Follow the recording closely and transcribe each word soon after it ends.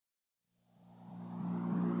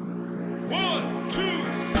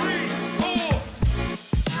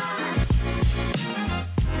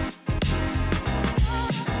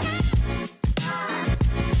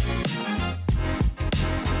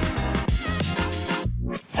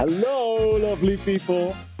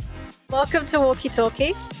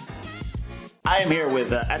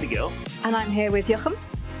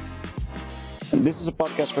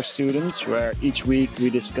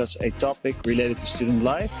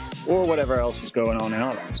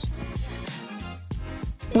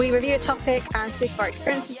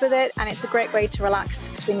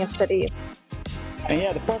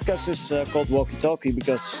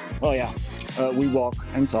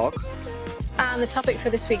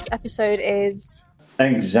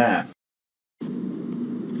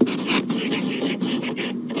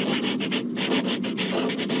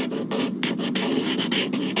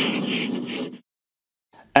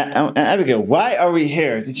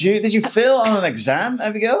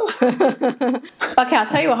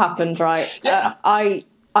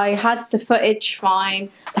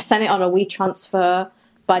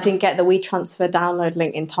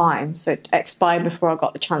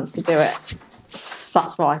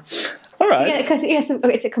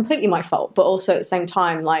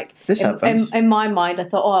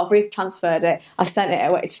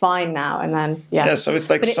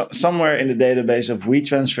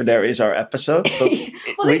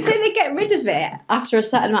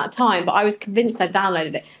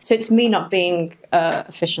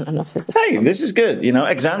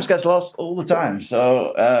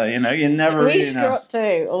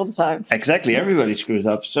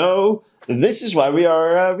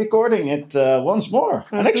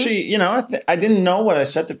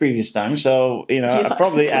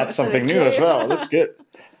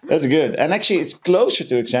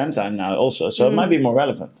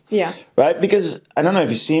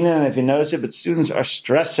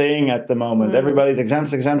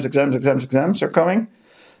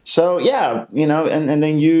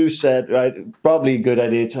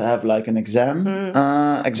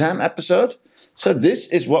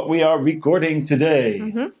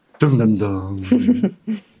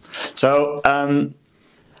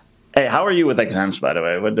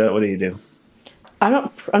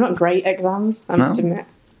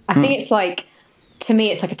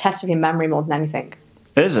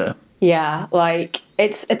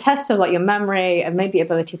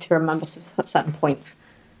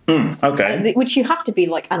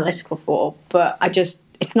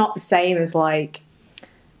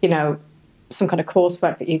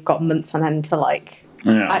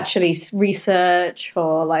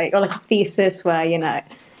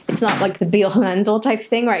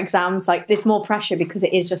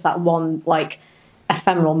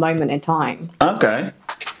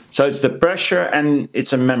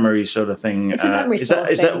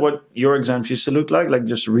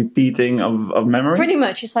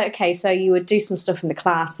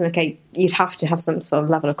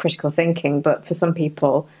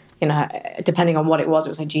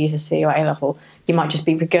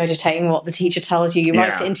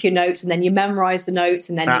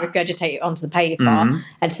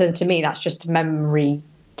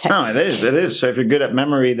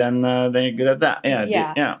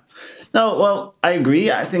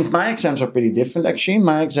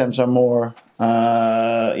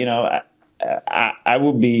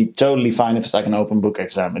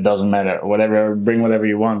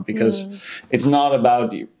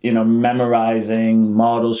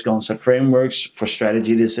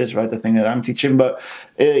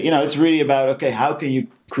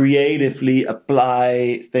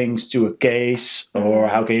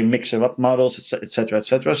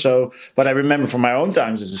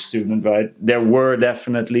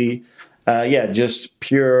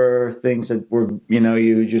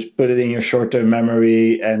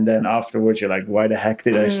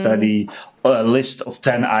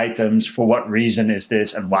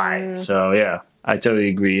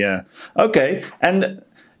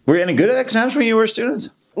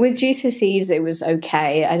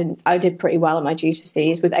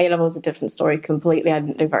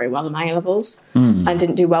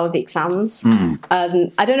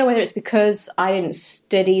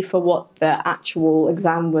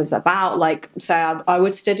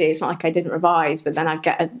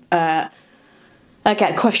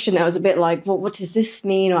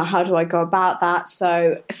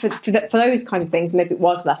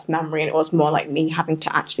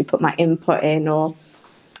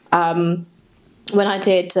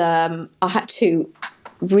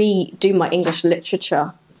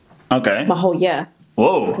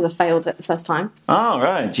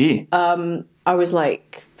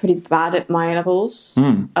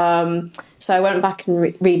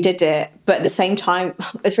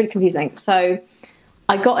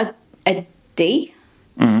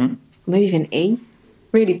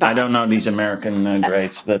Really bad. I don't know these American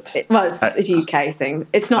grades, but... It's a UK thing.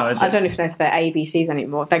 It's not... I don't know if they're ABCs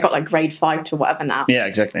anymore. They got like grade 5 to whatever now. Yeah,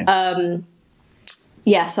 exactly.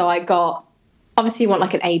 Yeah, so I got... Obviously, you want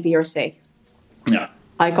like an A, B, or a C. Yeah.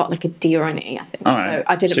 I got like a D or an E, I think. All right. So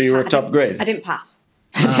I didn't. So you were top grade. I didn't pass.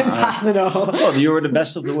 I didn't pass at all. Well, you were the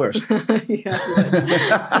best of the worst. Yeah.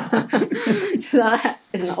 So that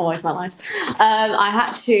isn't always my life. I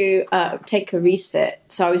had to take a resit.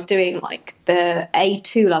 So I was doing like the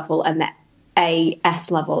A2 level and the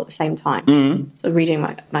AS level at the same time. So reading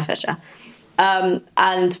my first year.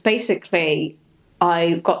 And basically,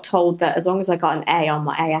 I got told that as long as I got an A on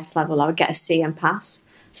my AS level, I would get a C and pass.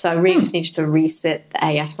 So I really just needed to resit the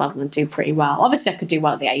AS level and do pretty well. Obviously, I could do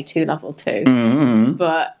well at the A2 level too,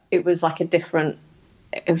 but it was like it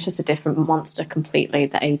was just a different monster completely,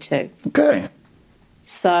 the A2. Okay.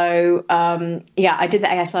 So, I did the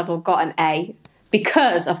AS level, got an A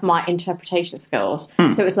because of my interpretation skills.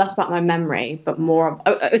 So it was less about my memory, but more,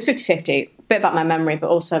 it was 50-50, a bit about my memory, but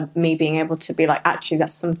also me being able to be like, actually,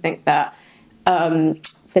 that's something that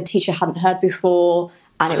the teacher hadn't heard before,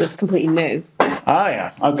 and it was completely new. Ah,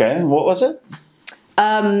 yeah. Okay. What was it?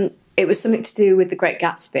 It was something to do with The Great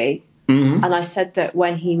Gatsby. And I said that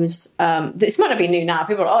when he was... this might not be new now.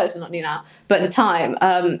 People are, oh, this is not new now. But at the time,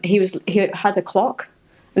 he had a clock,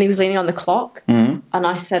 and he was leaning on the clock. And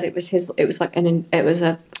I said it was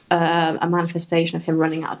a manifestation of him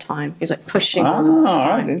running out of time. He was like pushing on the time. All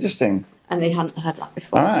right. Interesting. And they hadn't heard that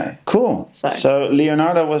before. All right. Cool. So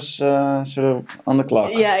Leonardo was sort of on the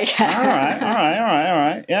clock. Yeah. All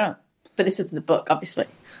right. Yeah. But this was the book, obviously.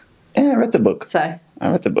 Yeah, I read the book. So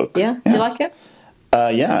I read the book. Yeah? Did you like it?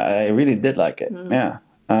 Yeah, I really did like it. Yeah.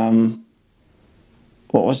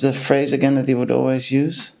 What was the phrase again that he would always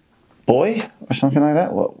use? Boy? Or something like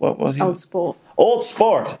that? What was he? Old sport. Old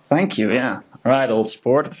sport. Thank you, yeah. All right, old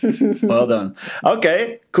sport. Well done.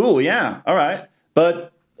 Okay, cool, yeah. All right.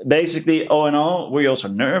 But basically, all in all, were you also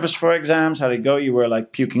nervous for exams? How did it go? You were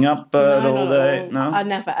like puking up the whole day? No? I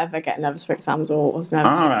never ever get nervous for exams or was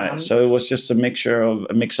nervous for exams. All right, so it was just a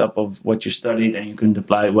mix-up of what you studied and you couldn't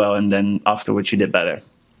apply it well, and then afterwards you did better.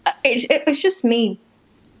 It was just me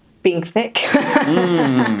being thick.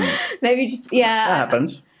 Maybe just, That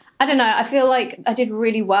happens. I don't know. I feel like I did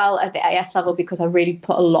really well at the AS level because I really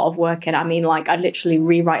put a lot of work in. I mean, like, I literally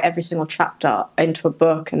rewrite every single chapter into a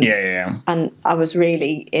book. And, and I was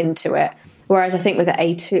really into it. Whereas I think with the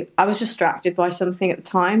A2, I was distracted by something at the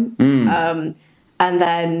time. And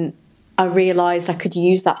then I realised I could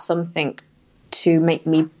use that something to make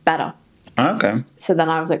me better. Okay. So then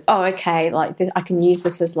I was like, oh, okay, like, I can use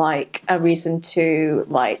this as, like, a reason to,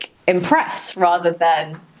 like, impress rather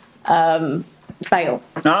than... fail.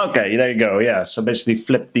 Okay, there you go. Yeah, so basically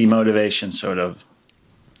flip the motivation, sort of.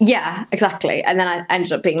 Yeah, exactly. And then I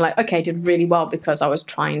ended up being like, okay, I did really well because I was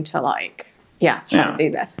trying to to do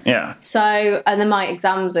this. Yeah. So, and then my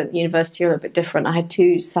exams at university are a little bit different. I had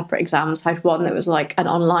two separate exams. I had one that was like an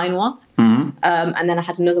online one, and then I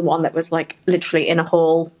had another one that was like literally in a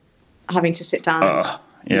hall, having to sit down.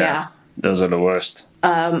 Yeah. Those are the worst.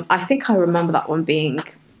 I think I remember that one being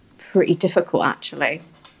pretty difficult, actually.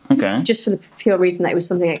 Okay. Just for the pure reason that it was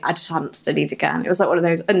something I just hadn't studied again. It was like one of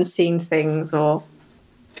those unseen things, or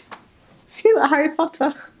you like Harry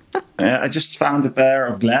Potter. I just found a pair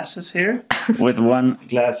of glasses here with one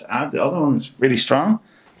glass out. The other one's really strong.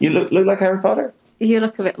 You look like Harry Potter? You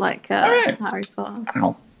look a bit like Harry Potter.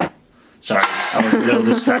 Ow. Sorry, I was a little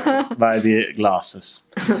distracted by the glasses.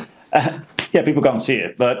 Yeah, people can't see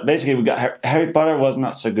it, but basically we got Harry Potter was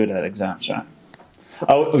not so good at exams, right?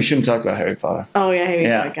 Oh, we shouldn't talk about Harry Potter. Oh, yeah, here we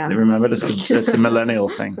go again. Remember, that's the millennial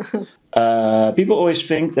thing. People always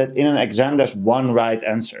think that in an exam there's one right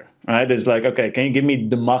answer, right? It's like, okay, can you give me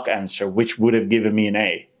the mock answer, which would have given me an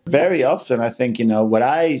A? Very often, I think, what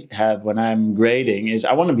I have when I'm grading is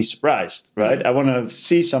I want to be surprised, right? I want to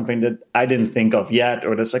see something that I didn't think of yet,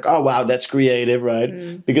 or that's like, oh, wow, that's creative,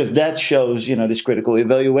 right? Because that shows, this critical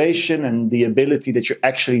evaluation and the ability that you're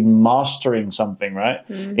actually mastering something, right?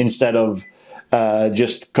 Instead of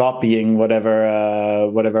just copying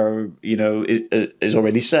whatever is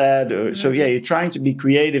already said. So yeah, you're trying to be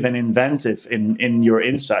creative and inventive in your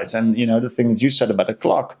insights. And the thing that you said about the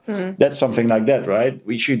clock, that's something like that, right?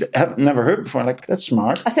 We should have never heard before. Like, that's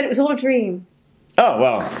smart. I said it was all a dream. Oh,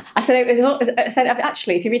 well. I said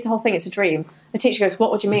actually, if you read the whole thing, it's a dream. The teacher goes,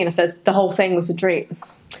 what would you mean? I says, the whole thing was a dream.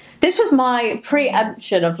 This was my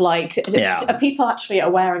preemption of are people actually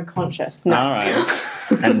aware and conscious? No. All right.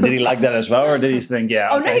 And did he like that as well, or did he think, he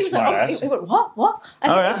was like, he went, what? I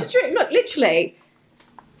said, it's a dream. Look, literally,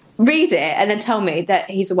 read it and then tell me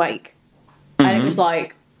that he's awake. And it was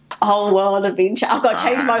like, whole world of being I've got to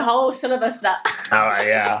change my whole syllabus now. All right,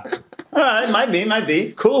 yeah. All right, might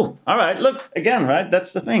be. Cool. All right, look, again, right?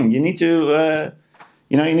 That's the thing. You need to,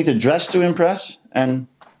 you need to dress to impress and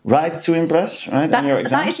write to impress, right? On your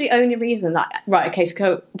exams. That is the only reason that, right, okay,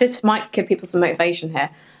 so this might give people some motivation here.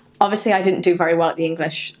 Obviously, I didn't do very well at the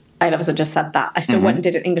English A-levels, I just said that. I still went and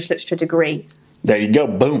did an English literature degree. There you go,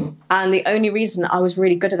 boom. And the only reason I was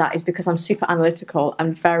really good at that is because I'm super analytical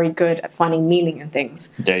and very good at finding meaning in things.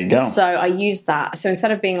 There you go. So I used that. So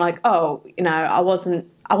instead of being like, oh, I wasn't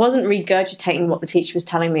regurgitating what the teacher was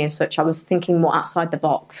telling me as such. I was thinking more outside the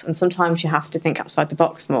box. And sometimes you have to think outside the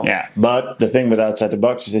box more. Yeah, but the thing with outside the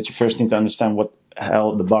box is that you first need to understand what the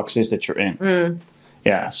hell the box is that you're in.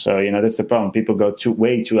 Yeah, so, that's the problem. People go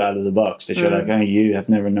way too out of the box. That you're like, oh, you have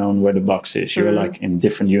never known where the box is. You're like in a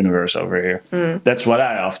different universe over here. That's what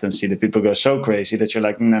I often see, that people go so crazy that you're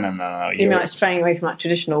like, no. You mean like straying away from like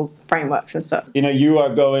traditional frameworks and stuff? You are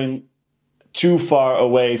going too far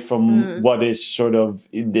away from what is sort of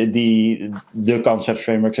the concept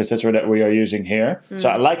frameworks, etc., that we are using here. So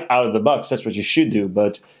I like out of the box. That's what you should do.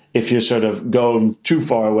 But if you're sort of going too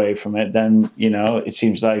far away from it, then, it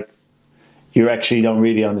seems like you actually don't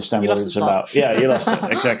really understand what it's about. Yeah, you lost it.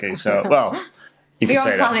 Exactly. So, well, you can say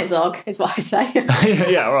that. You're on Planet Zog, is what I say.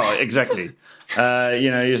 Yeah, well, exactly.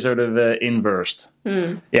 You're sort of inversed.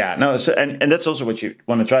 Yeah, no, so, and that's also what you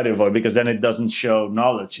want to try to avoid, because then it doesn't show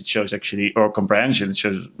knowledge. It shows actually, or comprehension. It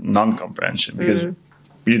shows non-comprehension, because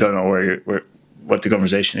you don't know what the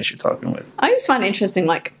conversation is you're talking with. I always find it interesting,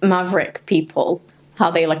 like maverick people,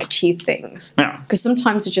 how they like achieve things. Yeah. Because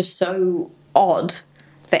sometimes they're just so odd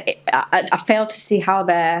that I fail to see how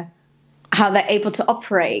they're able to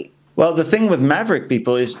operate. Well, the thing with maverick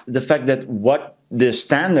people is the fact that what the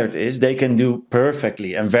standard is, they can do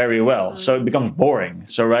perfectly and very well. So it becomes boring.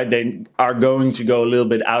 So, right, they are going to go a little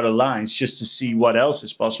bit out of lines just to see what else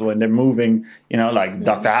is possible. And they're moving, like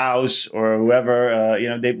Dr. House or whoever,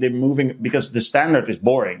 they're moving because the standard is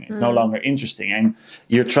boring. It's no longer interesting. And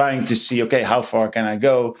you're trying to see, okay, how far can I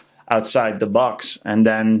go outside the box? And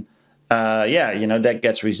then that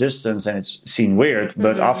gets resistance and it's seen weird,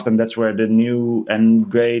 but often that's where the new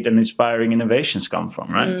and great and inspiring innovations come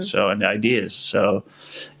from, right? So, and the ideas. So,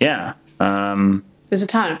 yeah. There's a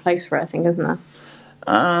time and place for it, I think, isn't there?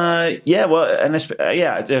 There's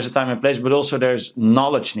a time and place, but also there's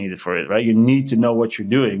knowledge needed for it, right? You need to know what you're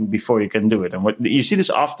doing before you can do it. And you see this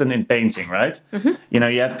often in painting, right? You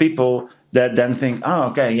have people that then think, oh,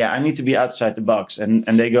 okay, yeah, I need to be outside the box. And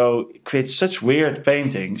they go create such weird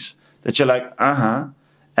paintings that you're like,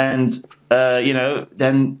 and,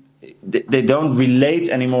 then they don't relate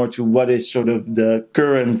anymore to what is sort of the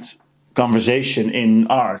current conversation in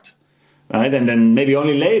art, right? And then maybe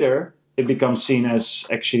only later it becomes seen as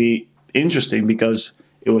actually interesting because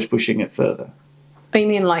it was pushing it further. Oh, you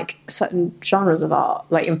mean like certain genres of art,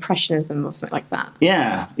 like Impressionism or something like that?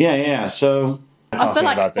 Yeah. So I feel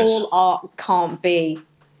like all art can't be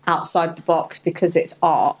outside the box because it's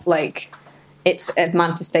art. Like, it's a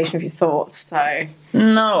manifestation of your thoughts. So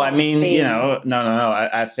no, I mean, no.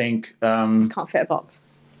 I think can't fit a box.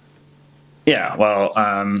 Yeah, well,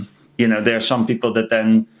 there are some people that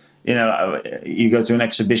then, you go to an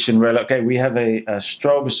exhibition where, okay, we have a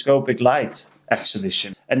stroboscopic light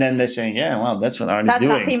exhibition, and then they're saying, yeah, well, that's what art is doing.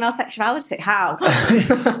 That's not female sexuality. How?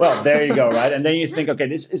 Well, there you go, right? And then you think, okay,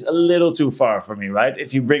 this is a little too far for me, right?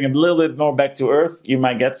 If you bring a little bit more back to earth, you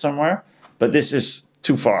might get somewhere, but this is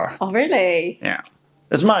too far. Oh, really? Yeah.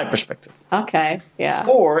 That's my perspective. Okay, yeah.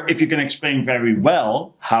 Or if you can explain very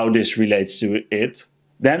well how this relates to it,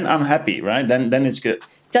 then I'm happy, right? Then it's good.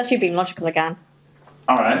 That's you being logical again.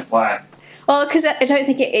 All right, why? Well, because I don't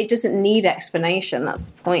think it doesn't need explanation. That's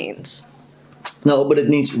the point. No, but it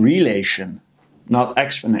needs relation, not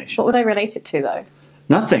explanation. What would I relate it to, though?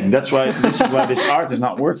 Nothing. That's why this is why this art is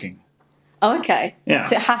not working. Oh, okay. Yeah.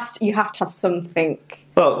 So you have to have something.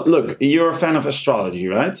 Well, look, you're a fan of astrology,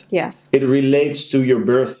 right? Yes. It relates to your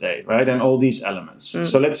birthday, right? And all these elements.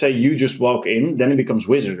 So let's say you just walk in, then it becomes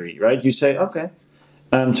wizardry, right? You say, okay,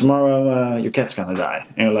 tomorrow your cat's gonna die.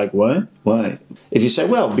 And you're like, what? Why? If you say,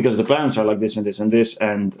 well, because the planets are like this and this and this,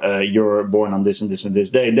 and you're born on this and this and this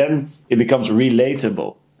day, then it becomes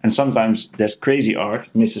relatable. And sometimes there's crazy art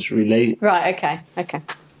misses relate. Right, okay.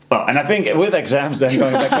 Well, and I think with exams, then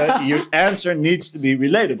going back to it, your answer needs to be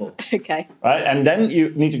relatable. Okay. Right? And then you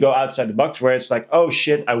need to go outside the box where it's like, oh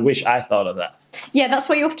shit, I wish I thought of that. Yeah, that's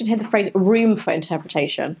why you often hear the phrase room for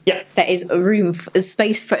interpretation. Yeah. There is a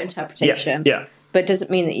space for interpretation. Yeah. But it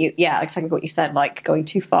doesn't mean that exactly what you said, like going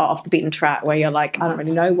too far off the beaten track where you're like, I don't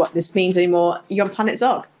really know what this means anymore. You're on Planet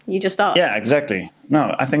Zog. You just are. Yeah, exactly.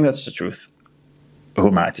 No, I think that's the truth. Who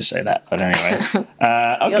am I to say that? But anyway.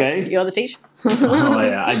 Okay. You're the teacher. Oh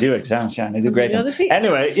yeah, I do exams. Yeah, and I do great.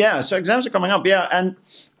 Anyway, yeah. So exams are coming up. Yeah, and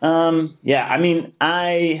yeah. I mean,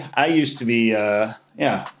 I used to be.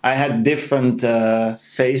 Yeah, I had different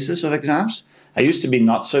phases of exams. I used to be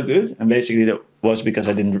not so good, and basically that was because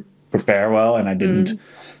I didn't prepare well and I didn't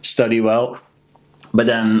study well. But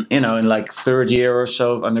then, you know, in like third year or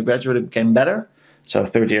so of undergraduate, it became better. So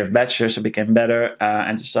third year of bachelor's, it became better,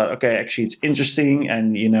 and to start, okay, actually, it's interesting,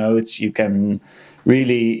 and you know, you can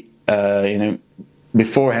really, you know,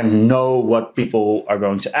 beforehand know what people are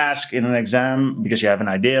going to ask in an exam because you have an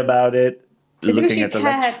idea about it. Is it because you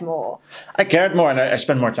cared more? I cared more, and I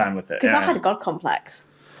spent more time with it. Because I had a God complex.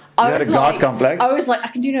 You had a God complex? I was like, I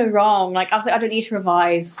can do no wrong. Like, I was like, I don't need to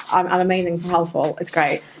revise. I'm amazing, powerful. It's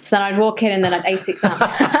great. So then I'd walk in and then I'd ace exam.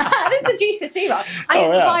 This is a GCSE, right? I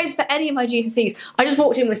didn't revise for any of my GCSEs. I just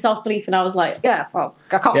walked in with self-belief and I was like, yeah, well,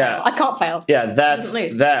 I can't fail. I can't fail. Yeah,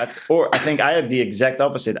 that. Or I think I had the exact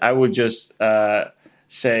opposite. I would just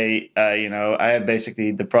say, you know, I had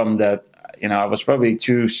basically the problem that, you know, I was probably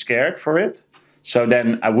too scared for it. So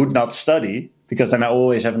then I would not study because then I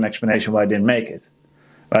always have an explanation why I didn't make it.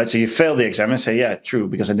 Right, so you fail the exam and say, yeah, true,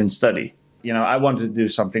 because I didn't study. You know, I wanted to do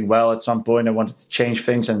something well at some point. I wanted to change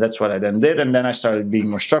things, and that's what I then did. And then I started being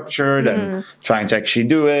more structured and trying to actually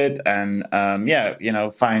do it. And, yeah, you know,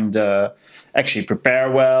 actually prepare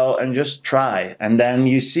well and just try. And then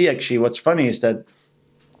you see, actually, what's funny is that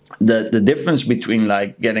the difference between,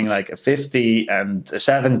 like, getting, like, a 50 and a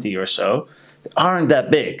 70 or so aren't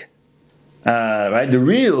that big. Right, the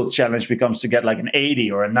real challenge becomes to get like an 80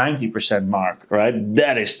 or a 90% mark. Right,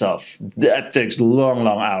 that is tough. That takes long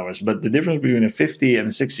hours. But the difference between a 50 and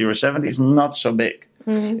a 60 or a 70 is not so big.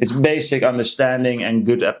 It's basic understanding and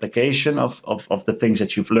good application of the things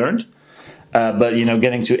that you've learned. But you know,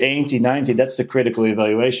 getting to 80, 90, that's the critical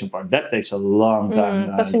evaluation part. That takes a long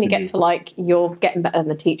time. That's when you get to like you're getting better than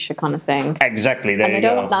the teacher kind of thing. Exactly. And they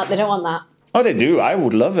don't want that. They don't want that. Oh, they do. I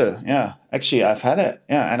would love it. Yeah, actually, I've had it.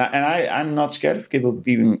 Yeah, and I'm not scared of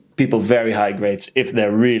giving people very high grades if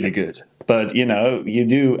they're really good. But you know, you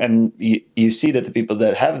do, and you see that the people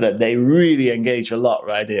that have that, they really engage a lot,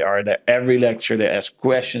 right? They are there every lecture. They ask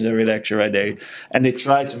questions every lecture, right? And they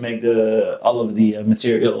try to make all of the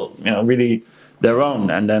material, you know, really their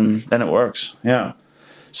own, and then it works. Yeah.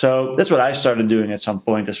 So that's what I started doing at some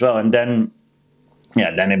point as well, and then.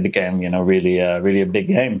 Yeah, then it became, you know, really a big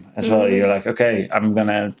game as well. You're like, okay, I'm going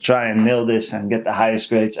to try and nail this and get the highest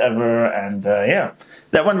grades ever. And yeah,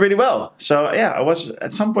 that went really well. So yeah, I was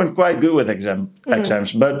at some point quite good with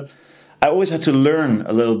exams. But I always had to learn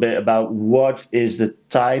a little bit about what is the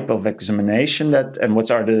type of examination and what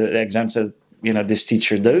are the exams that, you know, this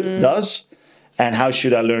teacher does. And how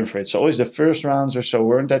should I learn for it? So always the first rounds or so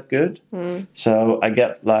weren't that good. So I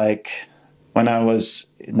get like... When I was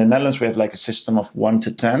in the Netherlands, we have like a system of 1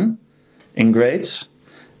 to 10 in grades.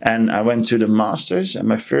 And I went to the masters and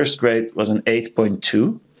my first grade was an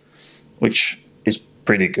 8.2, which is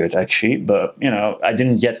pretty good actually. But, you know, I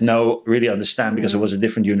didn't yet really understand because it was a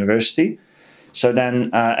different university. So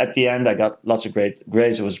then at the end, I got lots of great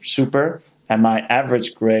grades. It was super. And my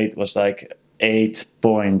average grade was like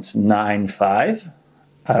 8.95,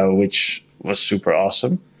 which was super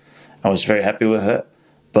awesome. I was very happy with it.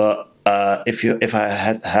 But if I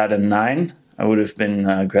had a 9, I would have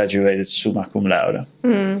been graduated summa cum laude,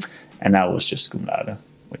 and I was just cum laude,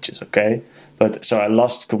 which is okay. But so I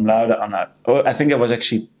lost cum laude on that. Oh, I think it was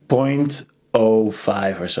actually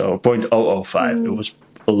 0.05 or so, 0.005. It was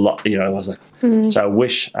a lot, you know. It was like so. I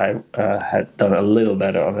wish I had done a little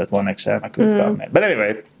better on that one exam. I could have gotten it. But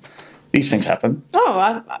anyway, these things happen.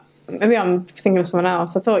 Oh, maybe I'm thinking of someone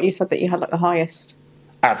else. I thought you said that you had like the highest.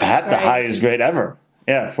 I've had the highest grade ever.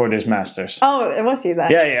 Yeah, for this master's. Oh, it was you then?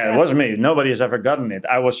 Yeah, it was me. Nobody has ever gotten it.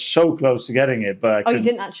 I was so close to getting it, but I couldn't. You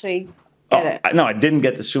didn't actually get it? No, I didn't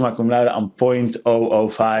get the summa cum laude on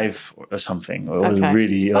 0.005 or something. It was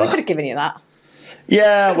really... I could have given you that.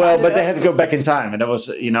 Yeah, well, but they had to go back in time, and it was,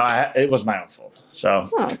 you know, it was my own fault. So,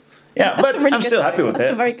 yeah, but really I'm still happy with it.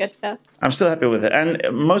 That's very good, yeah. I'm still happy with it. And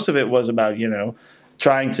most of it was about, you know,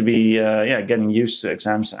 trying to be, getting used to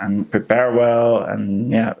exams and prepare well. And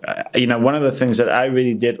yeah, you know, one of the things that I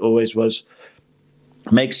really did always was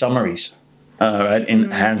make summaries, right? In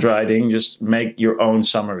handwriting, just make your own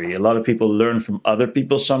summary. A lot of people learn from other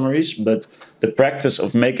people's summaries, but the practice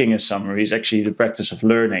of making a summary is actually the practice of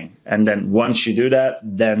learning. And then once you do that,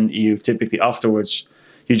 then you typically afterwards,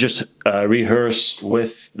 you just rehearse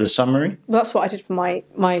with the summary. Well, that's what I did for my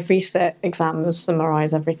reset exam, was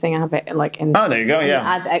summarise everything. I have it like in... Oh, there you go, yeah.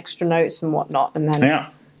 Add extra notes and whatnot. And then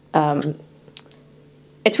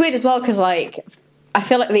it's weird as well because like I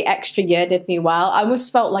feel like the extra year did me well. I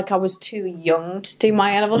almost felt like I was too young to do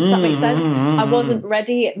my A-levels, if that makes sense. I wasn't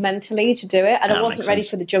ready mentally to do it, and I wasn't ready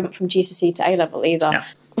for the jump from GCSE to A-level either. Yeah.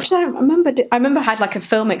 Which I remember I had like a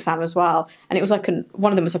film exam as well, and it was like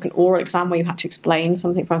one of them was like an oral exam where you had to explain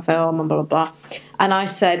something from a film and blah, blah, blah. And I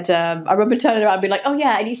said, I remember turning around and being like, oh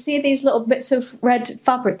yeah, and you see these little bits of red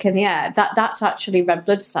fabric in the air? That's actually red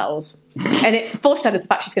blood cells. And it foreshadowed the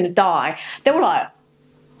fact she's going to die. They were like,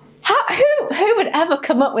 who would ever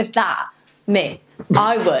come up with that? Me.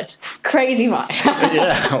 I would. Crazy mind.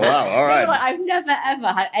 Yeah, wow, all right. Like, I've never, ever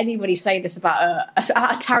had anybody say this about a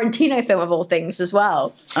Tarantino film of all things as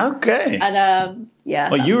well. Okay. And,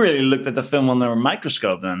 yeah. Well, you really looked at the film under a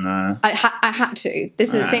microscope then. I had to.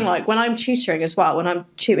 This is the thing, like, when I'm tutoring as well, when I'm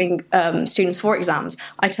tutoring students for exams,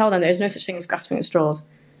 I tell them there's no such thing as grasping at straws.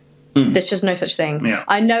 There's just no such thing. Yeah.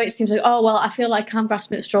 I know it seems like, oh, well, I feel like I'm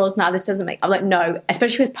grasping at straws now. This doesn't make... I'm like, no.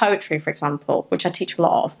 Especially with poetry, for example, which I teach a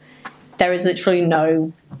lot of. There is literally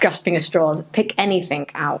no grasping at straws. Pick anything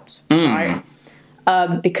out, right?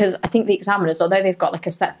 Because I think the examiners, although they've got like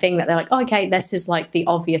a set thing that they're like, oh, okay, this is like the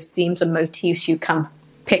obvious themes and motifs you can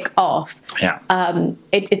pick off. Yeah.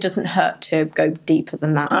 It doesn't hurt to go deeper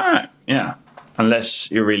than that. All right. Yeah.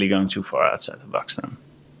 Unless you're really going too far outside the box then.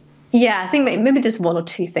 Yeah, I think maybe there's one or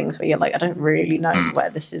two things where you're like, I don't really know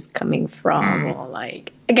where this is coming from. Or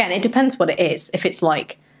like, again, it depends what it is. If it's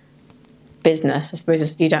like business, I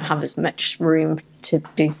suppose you don't have as much room to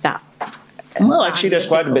be that. Well, actually, there's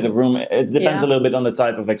quite a bit of room. It depends a little bit on the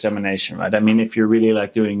type of examination, right? I mean, if you're really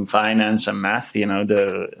like doing finance and math, you know,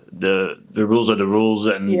 the rules are the rules,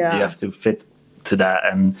 and you have to fit to that.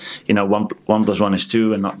 And you know, one plus one is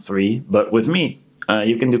 2 and not 3. But with me,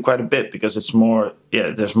 you can do quite a bit because it's more. Yeah,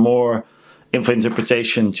 there's more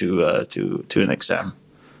interpretation to an exam.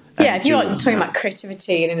 Yeah, if you're like talking about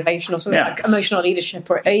creativity and innovation or something like emotional leadership,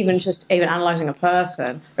 or even analysing a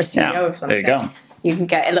person or a CEO of something, there you go. You can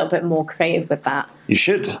get a little bit more creative with that. You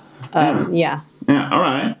should. Yeah. Yeah. All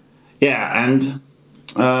right. Yeah, and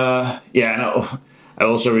no. I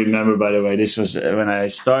also remember, by the way, this was when I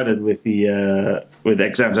started with the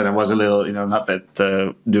exams, and I was a little, not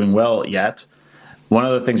that doing well yet. One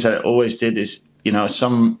of the things that I always did is,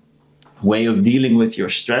 some way of dealing with your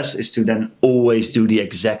stress is to then always do the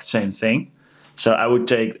exact same thing. So I would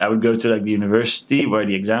go to like the university where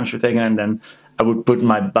the exams were taken, and then I would put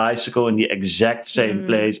my bicycle in the exact same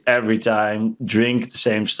place every time, drink the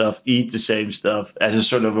same stuff, eat the same stuff as a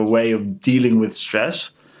sort of a way of dealing with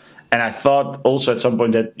stress. And I thought also at some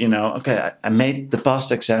point that, okay, I made the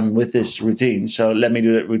past exam with this routine, so let me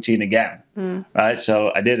do that routine again. Right?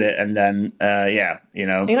 So I did it, and then,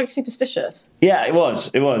 You're like superstitious. Yeah, it was.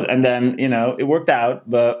 And then, it worked out,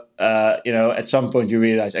 but, at some point you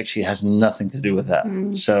realize actually it has nothing to do with that.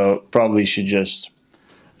 So probably should just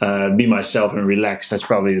be myself and relax. That's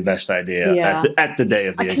probably the best idea at the day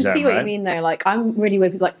of the exam. I can see what you mean, though. Like, I'm really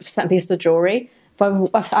weird with, like, certain pieces of jewellery. If I've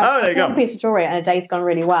worn a piece of jewellery and a day's gone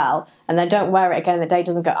really well, and then don't wear it again and the day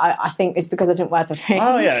doesn't go, I think it's because I didn't wear the ring.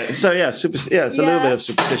 Oh, yeah. So, it's a little bit of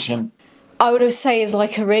superstition. I would say is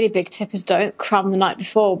like a really big tip is don't cram the night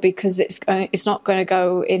before, because it's not going to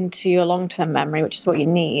go into your long-term memory, which is what you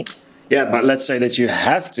need. Yeah, but let's say that you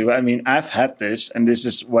have to. I mean, I've had this, and this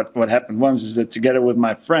is what happened once, is that together with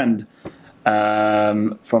my friend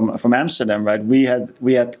from Amsterdam, right, we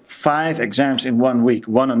had 5 exams in 1 week,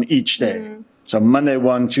 one on each day. So Monday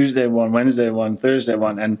one, Tuesday one, Wednesday one, Thursday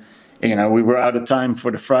one, and we were out of time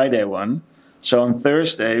for the Friday one. So on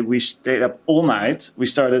Thursday we stayed up all night. We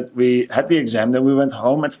had the exam, then we went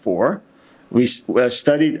home at 4. We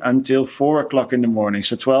studied until 4 o'clock in the morning.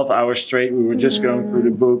 So 12 hours straight. We were just going through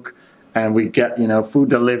the book, and we get food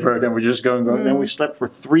delivered, and we're just going. Then we slept for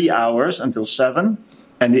 3 hours until 7,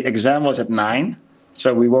 and the exam was at 9.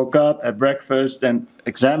 So we woke up, had breakfast, and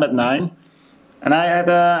exam at 9. And I had,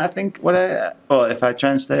 if I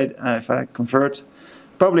translate, if I convert,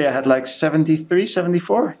 probably I had like 73,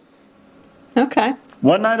 74. Okay.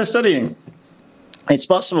 One night of studying. It's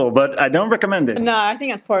possible, but I don't recommend it. No, I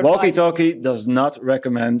think that's poor advice. Walkie Talkie does not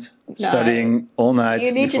recommend studying all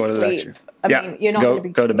night before the lecture. I mean, you're not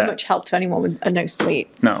going to be much help to anyone with no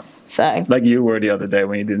sleep. No. So. Like you were the other day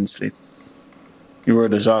when you didn't sleep. You were a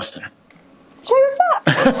disaster. Who was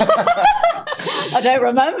that? I don't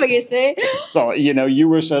remember, you see. Well, you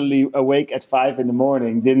were suddenly awake at 5 in the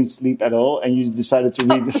morning, didn't sleep at all, and you decided to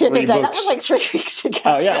read the 3 books. That was like 3 weeks ago.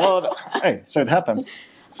 Oh, yeah. Well, hey, so it happened.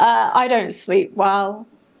 I don't sleep well.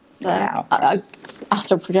 So I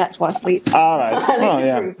astral project while I sleep. All right. Well,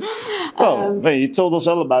 yeah. Well, you told us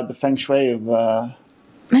all about the feng shui of...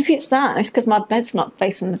 Maybe it's that. It's because my bed's not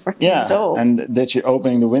facing the freaking door. And that you're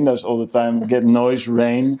opening the windows all the time, get noise,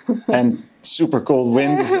 rain, and super cold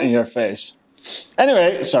wind in your face.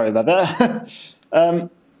 Anyway, sorry about that.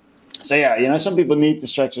 So yeah, some people need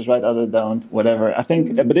distractions, right? Others don't, whatever. I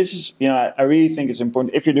think, but this is, I really think it's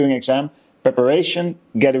important. If you're doing exam preparation,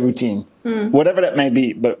 get a routine, whatever that may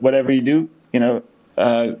be. But whatever you do,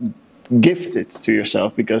 gift it to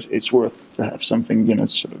yourself, because it's worth to have something, to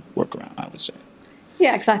sort of work around, I would say.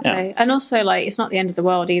 Yeah, exactly. Yeah. And also, like, it's not the end of the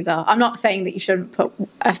world either. I'm not saying that you shouldn't put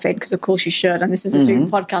F in, because of course you should. And this is a student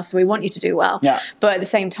podcast, so we want you to do well. Yeah. But at the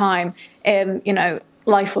same time,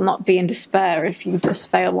 life will not be in despair if you just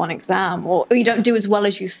fail one exam or you don't do as well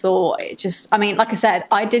as you thought. It just, like I said,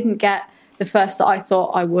 I didn't get the first that I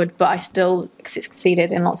thought I would, but I still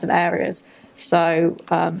succeeded in lots of areas. So,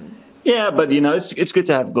 yeah, but it's good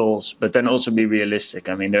to have goals, but then also be realistic.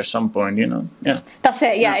 I mean, there's some point, yeah. That's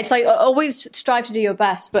it. Yeah, it's like always strive to do your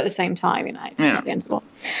best, but at the same time, it's not the end of the world.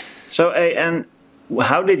 So, and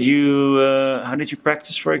how did you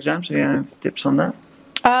practice for exams? Do you have tips on that?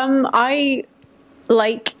 I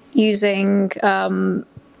like using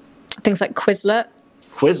things like Quizlet.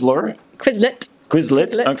 Quizlet.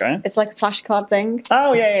 Okay. It's like a flashcard thing.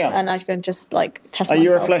 Oh, yeah. And I can just test myself.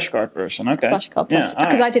 You're a flashcard person, okay. Flashcard person.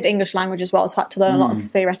 Because I did English language as well, so I had to learn a lot of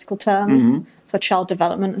theoretical terms for child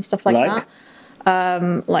development and stuff like that.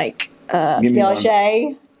 Like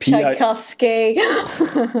Piaget, Tchaikovsky.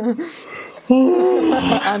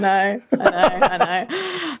 I know.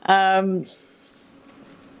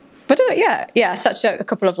 But such a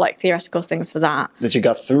couple of theoretical things for that. That you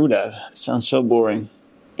got through that. It sounds so boring.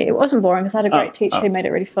 It wasn't boring because I had a great teacher who made it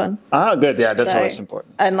really fun. Ah, good. Yeah, that's always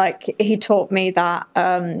important. And he taught me that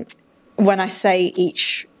when I say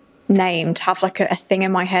each name, to have a thing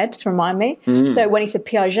in my head to remind me. So when he said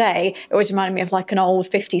Piaget, it always reminded me of an old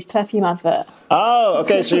 50s perfume advert. Oh,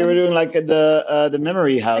 okay. So you were doing the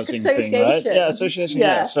memory housing thing, right? Yeah, association.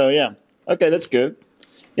 Yeah. So yeah. Okay, that's good.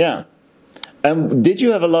 Yeah. Did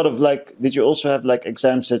you have a lot of did you also have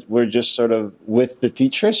exams that were just sort of with the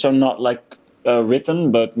teacher? So not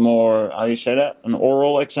written, but more, how do you say that? An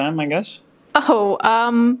oral exam, I guess?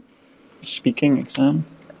 Speaking exam?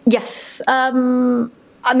 Yes.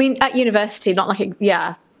 At university, not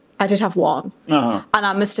I did have one. And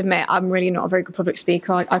I must admit, I'm really not a very good public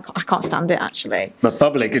speaker. I can't stand it, actually. But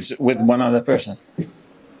public, it's with one other person?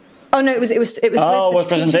 Oh, no, it was with the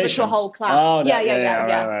presentations. teacher, the whole class. Oh,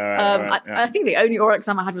 Right. I think the only oral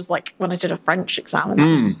exam I had was when I did a French exam, and that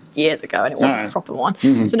was years ago, and it wasn't a proper one.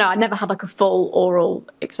 So no, I never had a full oral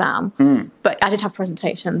exam, but I did have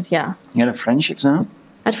presentations. Yeah. You had a French exam?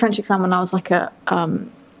 I had a French exam when I was at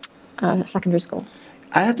secondary school.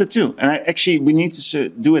 I had that too, and we need to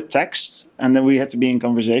do a text, and then we had to be in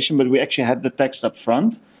conversation. But we actually had the text up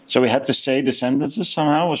front, so we had to say the sentences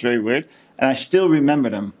somehow. It was very weird, and I still remember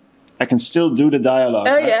them. I can still do the dialogue.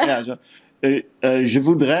 Oh, yeah. Yeah. So, je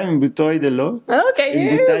voudrais une bouteille de l'eau. Okay.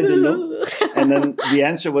 Une bouteille de l'eau. And then the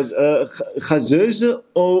answer was gazeuse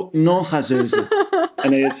ou non gazeuse.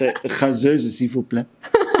 And then you'd say gazeuse, s'il vous plaît.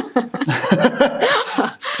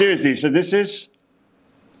 Seriously, so this is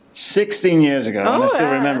 16 years ago, and I still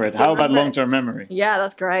remember it. How about long-term memory? Yeah,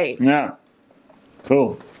 that's great. Yeah.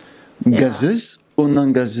 Cool. Yeah. Gazeuse ou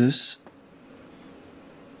non gazeuse?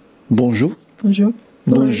 Bonjour.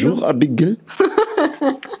 Bonjour, Abigail.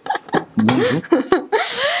 Bonjour.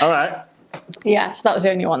 All right. Yes, that was the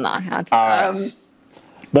only one that I had. Right.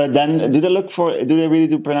 But then, do they really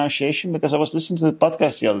do pronunciation? Because I was listening to the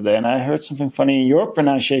podcast the other day, and I heard something funny in your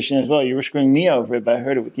pronunciation as well. You were screwing me over it, but I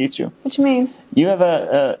heard it with you too. What do you mean? You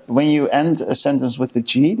have when you end a sentence with the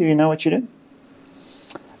G, do you know what you do?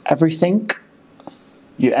 Everything.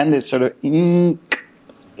 You end it sort of ink.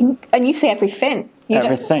 And you say everything.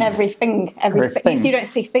 Everything. Everything. You don't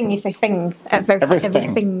say thing, you say thing.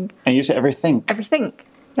 Everything. And you say everything.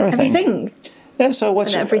 Everything. Yeah, so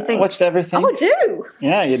what's the everything? Oh, I do.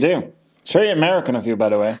 Yeah, you do. It's very American of you, by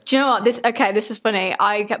the way. Do you know what? This is funny.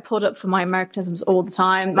 I get pulled up for my Americanisms all the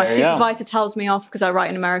time. My supervisor tells me off because I write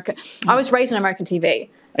in American. I was raised on American TV.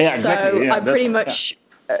 Yeah, exactly. So I pretty much,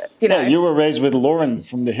 you were raised with Lauren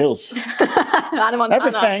from the Hills. Hannah Montana.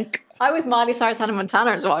 Everything. I was Miley Cyrus, Hannah Montana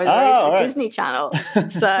as well. I was raised with Disney Channel.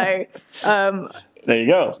 So... there you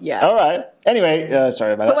go. Yeah. All right. Anyway,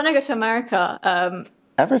 sorry about that. But when I go to America...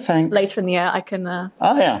 everything. Later in the year, I can...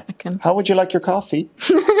 I can. How would you like your coffee?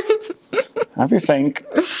 Everything.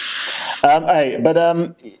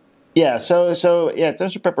 So in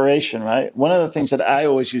terms of preparation, right? One of the things that I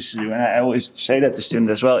always used to do, and I always say that to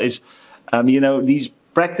students as well, is, these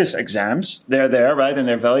practice exams, they're there, right? And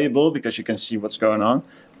they're valuable because you can see what's going on.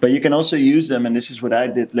 But you can also use them, and this is what I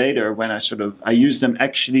did later when I used them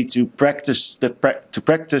actually to practice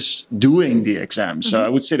doing the exam. So I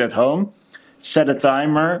would sit at home, set a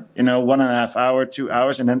timer, 1.5 hours, 2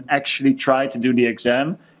 hours, and then actually try to do the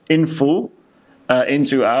exam in full in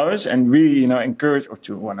 2 hours, and really, encourage, or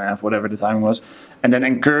 1.5, whatever the time was, and then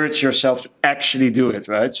encourage yourself to actually do it,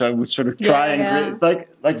 right? So I would sort of try it's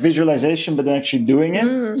like visualization, but then actually doing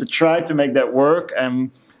it, to try to make that work.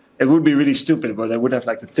 And it would be really stupid, but I would have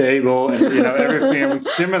like the table and everything. I would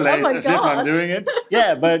simulate as if I'm doing it.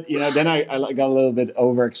 Yeah, but then I got a little bit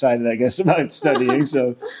overexcited, I guess, about studying,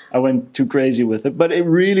 so I went too crazy with it. But it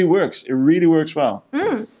really works. It really works well.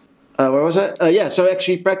 Where was I? So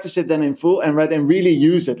actually practice it then in full and really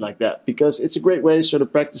use it like that, because it's a great way of sort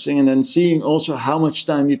of practicing and then seeing also how much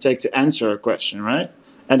time you take to answer a question, right?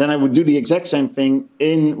 And then I would do the exact same thing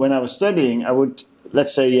when I was studying. I would.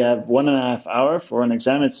 Let's say you have 1.5 hours for an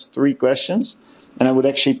exam, it's 3 questions. And I would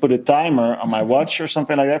actually put a timer on my watch or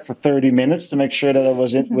something like that for 30 minutes to make sure that I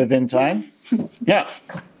was within time. Yeah.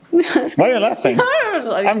 Why are you laughing?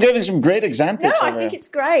 I'm giving some great exam tips. No, I think it's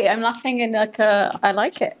great. I'm laughing and I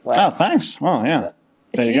like it. Well, oh, thanks. Well, yeah.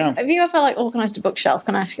 There you go. Have you ever organised a bookshelf?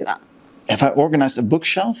 Can I ask you that? Have I organised a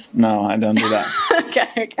bookshelf? No, I don't do that.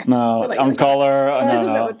 Okay. No, on color.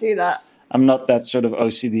 I would do that. I'm not that sort of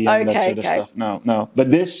OCD and that sort of stuff. No.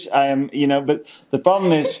 But this, I am, but the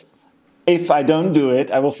problem is, if I don't do it,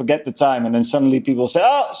 I will forget the time. And then suddenly people say,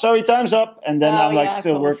 oh, sorry, time's up. And then I'm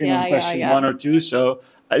still working on question 1 or 2. So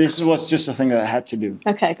this was just a thing that I had to do.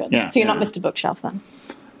 Okay, good. Yeah, so you're not Mr. Bookshelf then?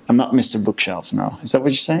 I'm not Mr. Bookshelf, no. Is that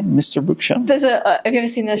what you're saying? Mr. Bookshelf? Have you ever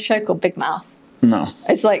seen the show called Big Mouth? No.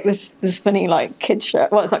 It's like this funny kid show.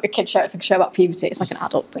 Well, it's like a kid show. It's like a show about puberty. It's like an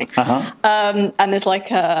adult thing. And there's like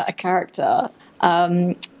a character,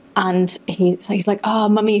 and he's like, oh,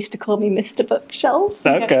 Mummy used to call me Mr. Bookshelf.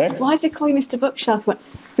 Okay. Why did they call you Mr. Bookshelf?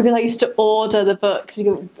 Because I used to order the books.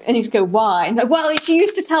 And he'd go, why? And well, she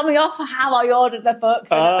used to tell me off for how I ordered the books.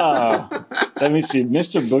 Let me see,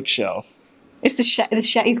 Mr. Bookshelf. It's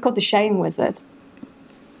he's called the Shame Wizard.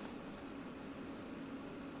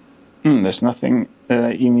 There's nothing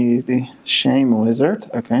immediately. Shame Wizard,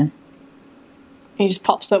 okay. He just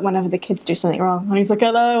pops up whenever the kids do something wrong. And he's like,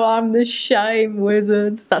 hello, I'm the Shame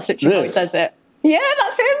Wizard. That's literally how he says it. Yeah,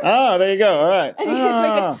 that's him. Oh, there you go, all right. And, he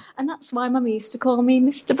goes, and that's why Mummy used to call me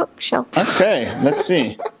Mr. Bookshelf. Okay, let's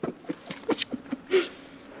see.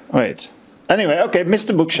 Wait. Anyway, okay,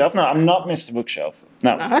 Mr. Bookshelf. No, I'm not Mr. Bookshelf.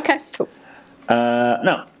 No. Oh, okay, cool.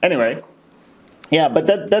 No, anyway. Yeah, but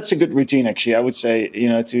that's a good routine, actually. I would say,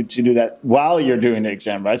 to do that while you're doing the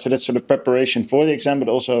exam, right? So that's sort of preparation for the exam, but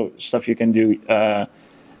also stuff you can do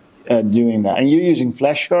doing that. And you're using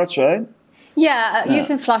flashcards, right? Yeah,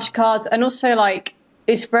 using flashcards, and also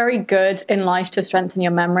it's very good in life to strengthen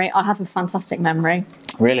your memory. I have a fantastic memory.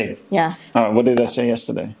 Really? Yes. Oh, what did I say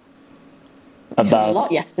yesterday? Said a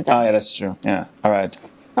lot yesterday. Oh, yeah, that's true. Yeah, all right.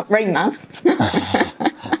 Not Rain Man.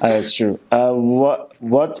 That's true. What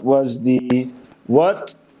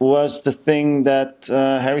was the thing that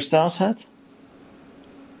Harry Styles had?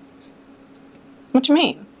 What do you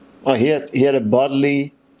mean? Well, he had a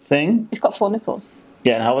bodily thing. He's got 4 nipples.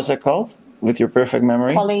 Yeah, and how was that called? With your perfect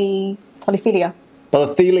memory? Polyphilia.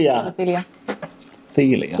 Polyphilia.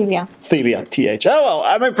 Thelia. TH. Oh, well,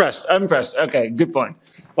 I'm impressed. Okay, good point.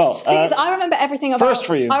 Well, because I remember everything about... First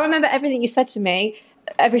for you. I remember everything you said to me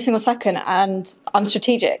every single second, and I'm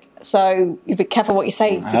strategic. So you be careful what you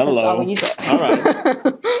say because I will use it. All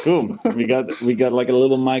right. Cool. We got like a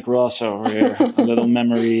little Mike Ross over here. A little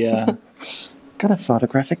memory. Got a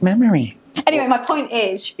photographic memory. Anyway, my point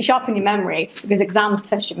is sharpen your memory because exams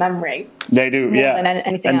test your memory. They do, more than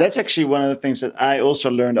anything and else. That's actually one of the things that I also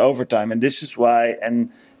learned over time. And this is why, and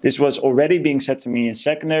this was already being said to me in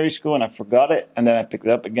secondary school, and I forgot it, and then I picked it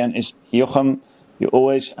up again, is Jochem,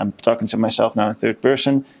 I'm talking to myself now in third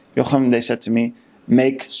person, Jochem, they said to me,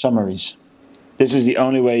 make summaries. This is the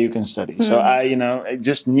only way you can study. So I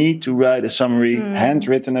just need to write a summary,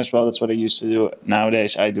 handwritten as well. That's what I used to do.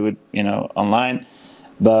 Nowadays, I do it, online.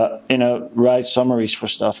 But, write summaries for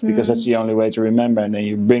stuff because that's the only way to remember. And then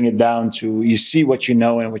you bring it down to, you see what you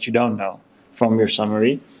know and what you don't know from your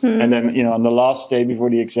summary. And then, on the last day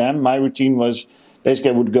before the exam, my routine was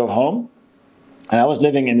basically I would go home. And I was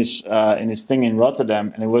living in this thing in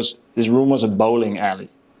Rotterdam. And this room was a bowling alley.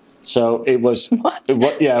 So it was...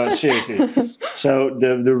 What? Yeah, seriously. So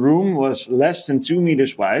the room was less than 2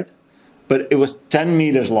 meters wide, but it was 10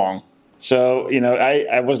 meters long. So,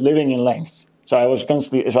 I was living in length. So I was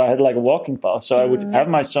constantly, I had like a walking path. So I would have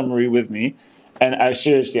my summary with me. And I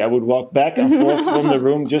would walk back and forth from the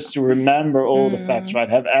room just to remember all the facts, right?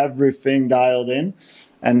 Have everything dialed in.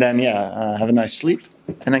 And then, have a nice sleep.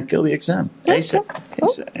 And then kill the exam. Ace it. Cool.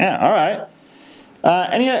 Yeah, all right.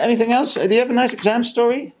 Anything else? Do you have a nice exam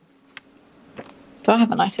story? Do I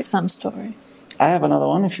have a nice exam story? I have another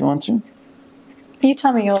one if you want to. You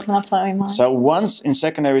tell me yours and I'll tell you mine. So once in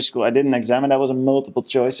secondary school, I did an exam, and that was a multiple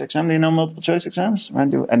choice exam. Do you know multiple choice exams? I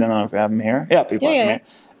don't know if you have them here. Yeah, people have them here.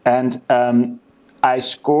 And I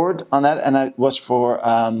scored on that, and it was for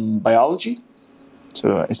biology.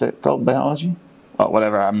 So is that called biology? Well,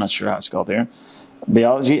 whatever. I'm not sure how it's called here.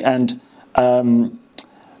 Biology. And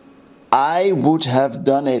I would have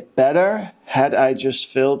done it better had I just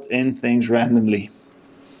filled in things randomly.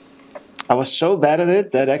 I was so bad at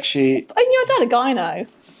it that actually... And your dad, a gyno.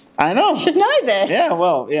 I know. Should know this. Yeah,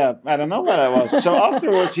 well, yeah, I don't know what I was. So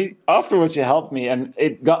afterwards he helped me, and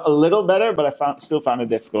it got a little better, but I still found it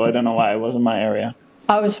difficult. I don't know why. It wasn't my area.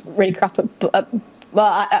 I was really crap at...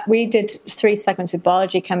 we did 3 segments of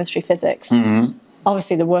biology, chemistry, physics. Mm-hmm.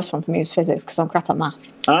 Obviously, the worst one for me was physics because I'm crap at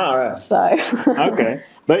maths. Ah, right. So... Okay.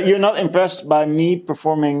 But you're not impressed by me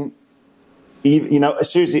performing...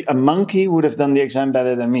 seriously, a monkey would have done the exam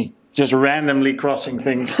better than me. Just randomly crossing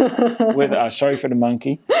things with sorry for the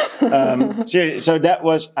monkey. Seriously, so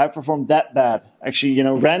I performed that bad. Actually,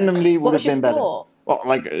 randomly would have been better. Score? Well,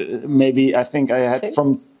 like maybe I think I had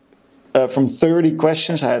 2? From 30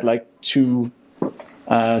 questions, I had like 2.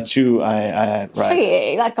 I had right.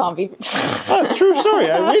 Sweet, that can't be. True story.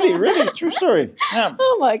 I really true story. Yeah.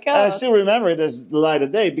 Oh my god! And I still remember it as the light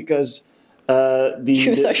of day because. She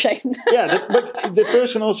was so ashamed. But the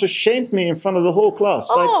person also shamed me in front of the whole class.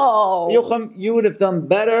 Like, Jochem, you would have done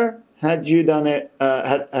better had you done it.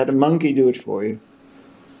 Had a monkey do it for you.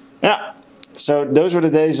 Yeah. So those were the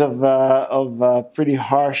days of pretty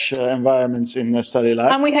harsh environments in study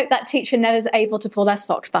life. And we hope that teacher never is able to pull their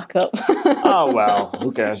socks back up. Oh well,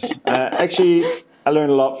 who cares? Actually, I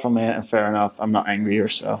learned a lot from it, and fair enough. I'm not angry or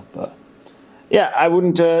so, but yeah, I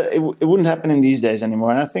wouldn't. It wouldn't happen in these days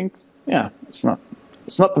anymore. And I think. Yeah, it's not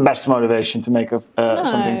the best motivation to make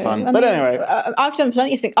something fun. But anyway, I've done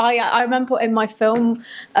plenty of things. I remember in my film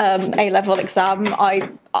A-level exam, I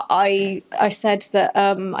said that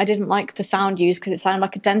I didn't like the sound used because it sounded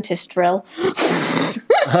like a dentist drill.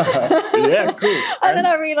 Yeah, cool. And then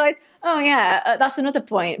I realised, that's another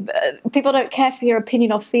point. People don't care for your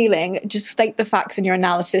opinion or feeling. Just state the facts in your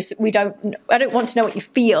analysis. I don't want to know what you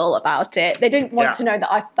feel about it. They didn't want to know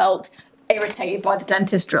that I felt irritated by the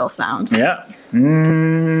dentist drill sound. Yeah.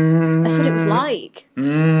 That's what it was like.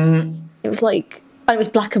 It was like, and it was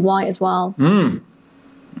black and white as well. All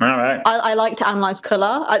right. I like to analyse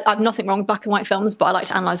colour. I've nothing wrong with black and white films, but I like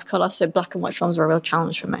to analyse colour, so black and white films are a real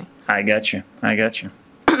challenge for me. I get you.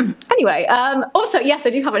 Anyway, also, yes,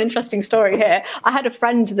 I do have an interesting story here. I had a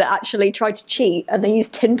friend that actually tried to cheat, and they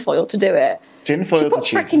used tinfoil to do it. Tinfoil to cheat?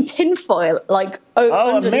 She put freaking tinfoil, like,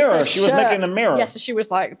 underneath a mirror. her She was shirt. making a mirror. Yeah, so she was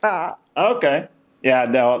like that. Okay. Yeah,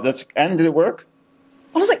 no, and did it work?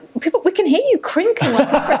 I was like, we can hear you crinkling like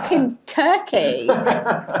a freaking turkey.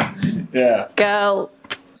 Yeah. Girl.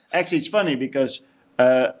 Actually, it's funny because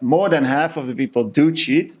more than half of the people do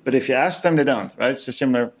cheat, but if you ask them, they don't, right? It's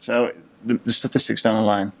similar. So the statistics don't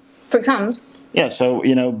align. For exams? Yeah, so,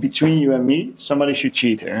 between you and me, somebody should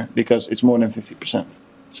cheat here because it's more than 50%.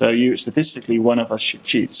 So statistically, one of us should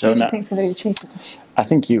cheat. So Who do you think's going to be cheating? I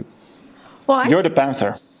think you. Why? You're the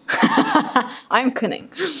panther. I'm cunning.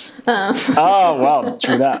 Oh, well,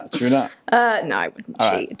 true that. No, I wouldn't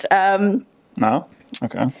cheat. Right. No?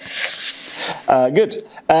 Okay. Good.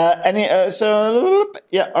 All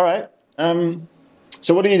right.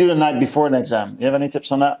 So what do you do the night before an exam? Do you have any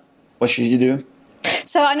tips on that? What should you do?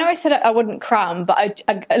 So I know I said I wouldn't cram, but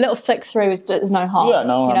a little flick through is no harm. Yeah,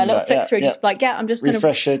 no harm. A little flick through, just like, I'm just going to...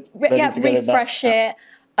 Refresh it. Refresh it.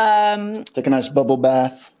 Take a nice bubble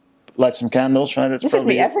bath. Light some candles, right? This is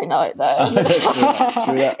me every night, though.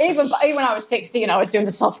 True that. Even when I was 16, I was doing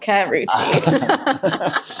the self-care routine.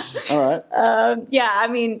 All right.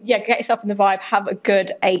 Get yourself in the vibe. Have a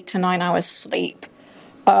good 8 to 9 hours sleep.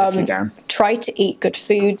 If you can. Try to eat good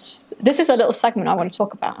foods. This is a little segment I want to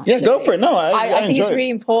talk about. Actually. Yeah, go for it. No, I think it's really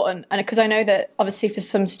important, and because I know that obviously for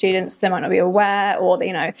some students they might not be aware, or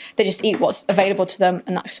they just eat what's available to them,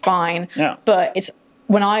 and that's fine. Yeah. But it's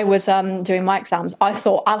when I was doing my exams, I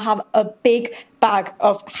thought I'll have a big bag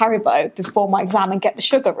of Haribo before my exam and get the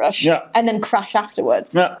sugar rush, and then crash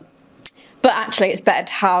afterwards. Yeah. But actually, it's better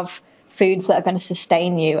to have foods that are going to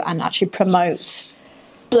sustain you and actually promote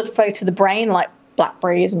blood flow to the brain, like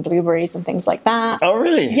blackberries and blueberries and things like that. Oh,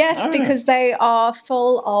 really? Yes, because they are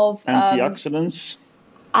full of antioxidants.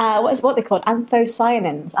 What are they called?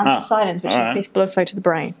 Anthocyanins. Anthocyanins, which increase blood flow to the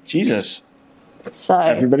brain. Jesus. So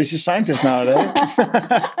everybody's a scientist nowadays.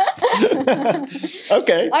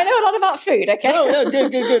 Okay. I know a lot about food. Okay. No,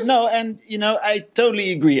 good. No, and I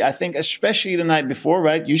totally agree. I think especially the night before,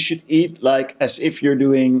 right? You should eat like as if you're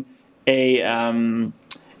doing a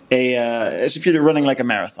as if you're running like a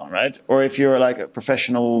marathon, right? Or if you're like a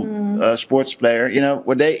professional sports player, you know,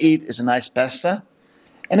 what they eat is a nice pasta.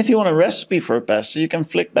 And if you want a recipe for a pasta, you can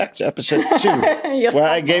flick back to episode 2, where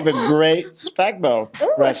I gave a great spagbo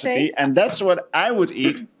recipe. And that's what I would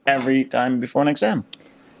eat every time before an exam.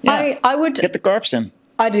 Yeah. I would get the carbs in.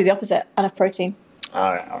 I do the opposite. I have protein.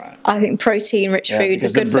 All right. I think protein-rich foods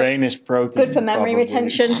are good the brain is protein. Good for memory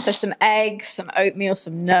retention. So some eggs, some oatmeal,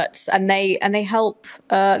 some nuts, and they help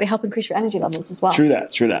increase your energy levels as well. True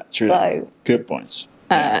that. Good points.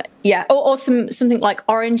 Or something like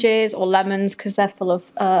oranges or lemons because they're full of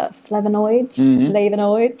flavonoids.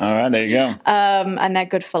 All right, there you go. And they're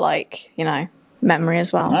good for memory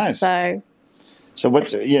as well. Nice. So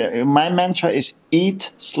what? My mantra is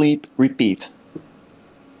eat, sleep, repeat.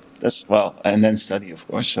 And then study, of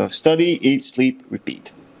course. So study, eat, sleep,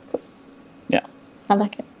 repeat. Yeah. I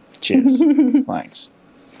like it. Cheers. Thanks.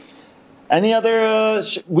 Any other?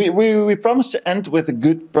 We promised to end with a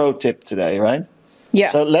good pro tip today, right? Yeah.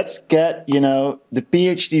 So let's get the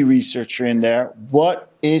PhD researcher in there.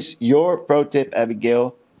 What is your pro tip,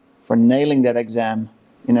 Abigail, for nailing that exam?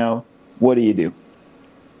 What do you do?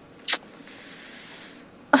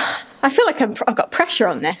 I feel like I've got pressure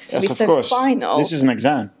on this. Yes, to be so course. final. This is an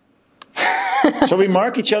exam. Shall we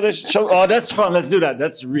mark each other's? Oh, that's fun. Let's do that.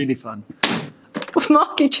 That's really fun.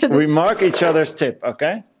 Mark each other's. We mark each other's tip,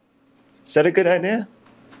 okay? Is that a good idea?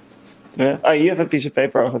 Yeah. Oh, you have a piece of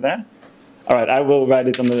paper over there? All right, I will write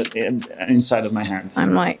it on the inside of my hand.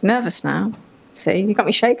 I'm nervous now. See, you got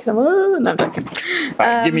me shaking. No, I'm joking. All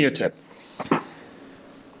right, give me your tip. I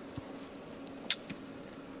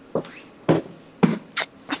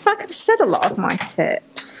feel like I've said a lot of my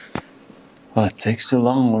tips. Well, it takes too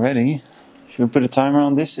long already. Should we put a timer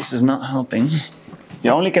on this? This is not helping. You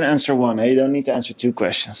only can answer one. You don't need to answer 2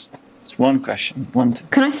 questions. It's 1 question, 1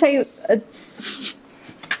 tip. Can I say...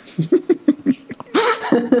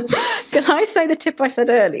 Can I say the tip I said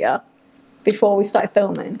earlier before we started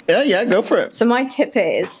filming? Yeah, go for it. So my tip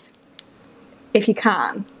is, if you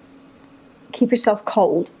can, keep yourself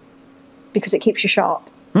cold because it keeps you sharp.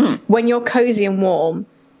 When you're cozy and warm,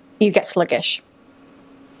 you get sluggish.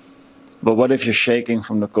 But what if you're shaking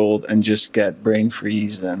from the cold and just get brain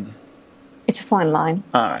freeze then? It's a fine line.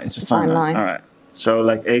 All right, it's a fine line. All right. So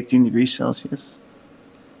like 18 degrees Celsius?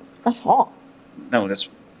 That's hot. No, that's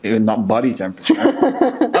not body temperature.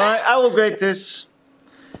 All right, I will grade this.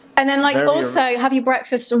 And then have your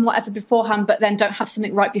breakfast and whatever beforehand, but then don't have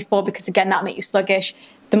something right before because, again, that'll make you sluggish.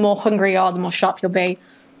 The more hungry you are, the more sharp you'll be.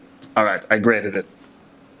 All right, I graded it.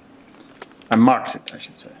 I marked it, I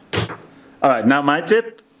should say. All right, now my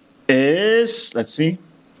tip is, let's see.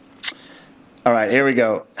 All right, here we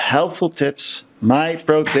go. Helpful tips. My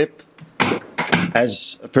pro tip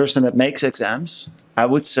as a person that makes exams, I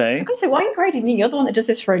would say. I'm going to say, why are you grading me? You're the one that does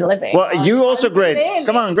this for a living. Well, you also grade. Really?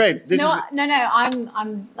 Come on, grade. No,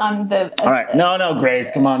 I'm the. All right, no,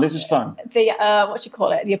 grade. Come on, this is fun. The what do you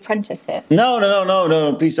call it? The apprentice here.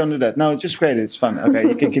 No, please don't do that. No, just grade it. It's fun. Okay,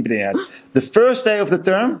 you can keep it in your head. The first day of the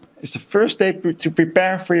term is the first day to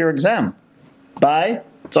prepare for your exam by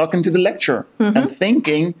talking to the lecturer and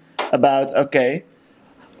thinking about, okay,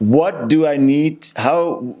 what do I need?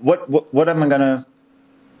 How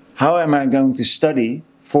am I going to study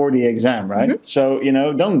for the exam, right? So,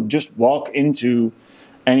 don't just walk into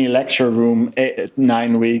any lecture room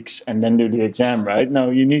 9 weeks and then do the exam, right? No,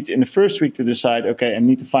 you need in the first week to decide, okay, I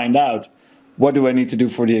need to find out what do I need to do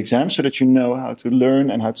for the exam so that you know how to learn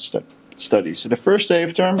and how to study. So the first day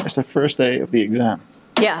of term is the first day of the exam.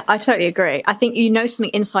 Yeah, I totally agree. I think you know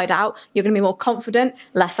something inside out, you're going to be more confident,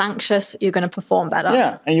 less anxious, you're going to perform better.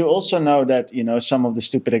 Yeah, and you also know that, some of the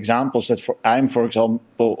stupid examples that I'm, for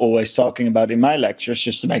example, always talking about in my lectures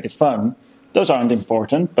just to make it fun, those aren't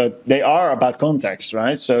important, but they are about context,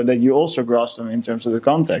 right? So that you also grasp them in terms of the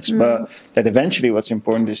context, but that eventually what's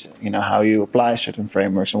important is, how you apply certain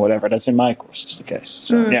frameworks and whatever. That's in my course is the case.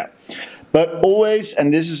 So, yeah. But always,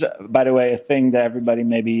 and this is, by the way, a thing that everybody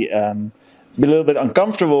maybe... be a little bit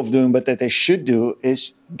uncomfortable of doing, but that they should do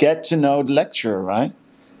is get to know the lecturer, right?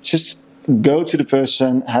 Just go to the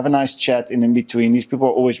person, have a nice chat in between. These people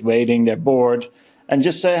are always waiting, they're bored. And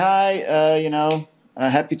just say, hi,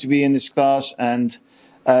 happy to be in this class. And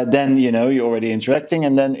then, you're already interacting.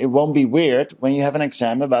 And then it won't be weird when you have an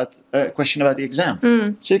exam about a question about the exam.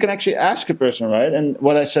 So you can actually ask a person, right? And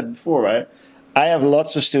what I said before, right? I have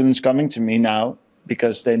lots of students coming to me now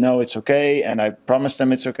because they know it's okay, and I promise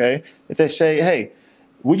them it's okay, that they say, hey,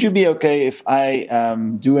 would you be okay if I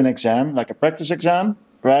do an exam, like a practice exam,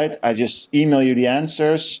 right? I just email you the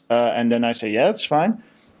answers, and then I say, yeah, that's fine.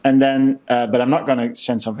 And then, but I'm not going to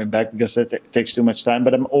send something back because it takes too much time.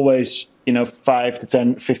 But I'm always, 5 to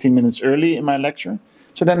 10, 15 minutes early in my lecture.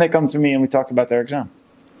 So then they come to me and we talk about their exam.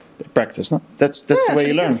 They practice, no? That's the way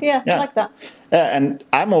you learn. Good. Yeah, I like that. Yeah, and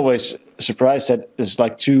I'm always surprised that it's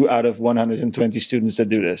like 2 out of 120 students that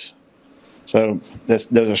do this. So those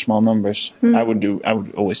are small numbers. I would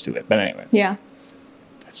always do it. But anyway. Yeah.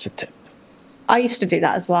 That's the tip. I used to do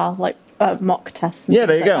that as well, like mock tests and there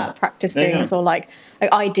things you like go. that, practice There you things go. or like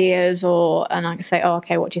ideas and I can say, oh,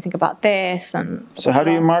 okay, what do you think about this? And So how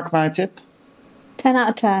do you mark my tip? 10 out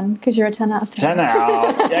of 10, because you're a 10 out of 10. 10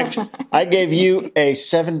 out. Actually, I gave you a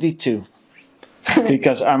 72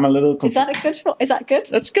 because I'm a little confused. Is that good?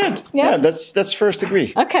 That's good. Yeah. Yeah, that's first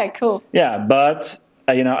degree. Okay, cool. Yeah, but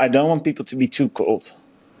I don't want people to be too cold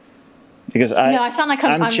because I sound like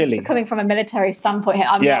I'm chilly. coming from a military standpoint here.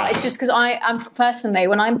 I'm not. It's just because I'm personally,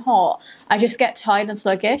 when I'm hot, I just get tired and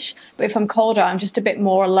sluggish. But if I'm colder, I'm just a bit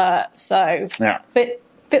more alert. So, Yeah. But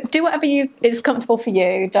do whatever is comfortable for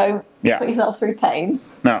you. Don't put yourself through pain.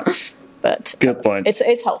 No. But Good point.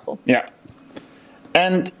 It's helpful. Yeah.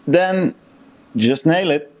 And then just nail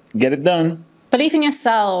it. Get it done. Believe in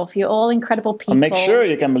yourself. You're all incredible people. And make sure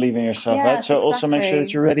you can believe in yourself, right? Yes, So also make sure exactly.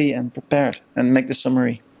 that you're ready and prepared and make the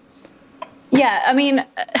summary. Yeah, I mean,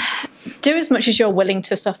 do as much as you're willing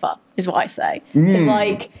to suffer, is what I say. It's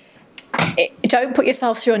like, don't put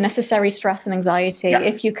yourself through unnecessary stress and anxiety. Yeah.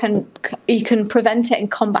 If you can prevent it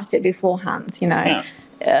and combat it beforehand,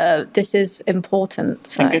 this is important.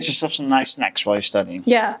 So. And get yourself some nice snacks while you're studying.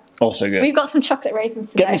 Yeah. Also good. We've got some chocolate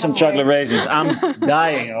raisins today. Get me some chocolate raisins. I'm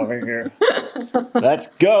dying over here. Let's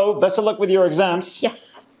go. Best of luck with your exams.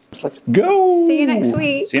 Yes. Let's go. See you next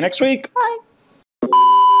week. See you next week. Bye.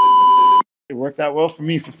 It worked out well for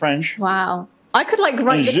me for French. Wow. I could like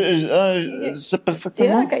write. C'est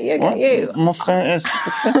parfaitement. Yeah, get you. Mon frère est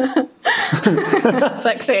parfait.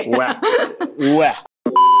 Sexy. Ouais. Ouais.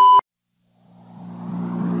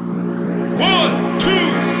 1,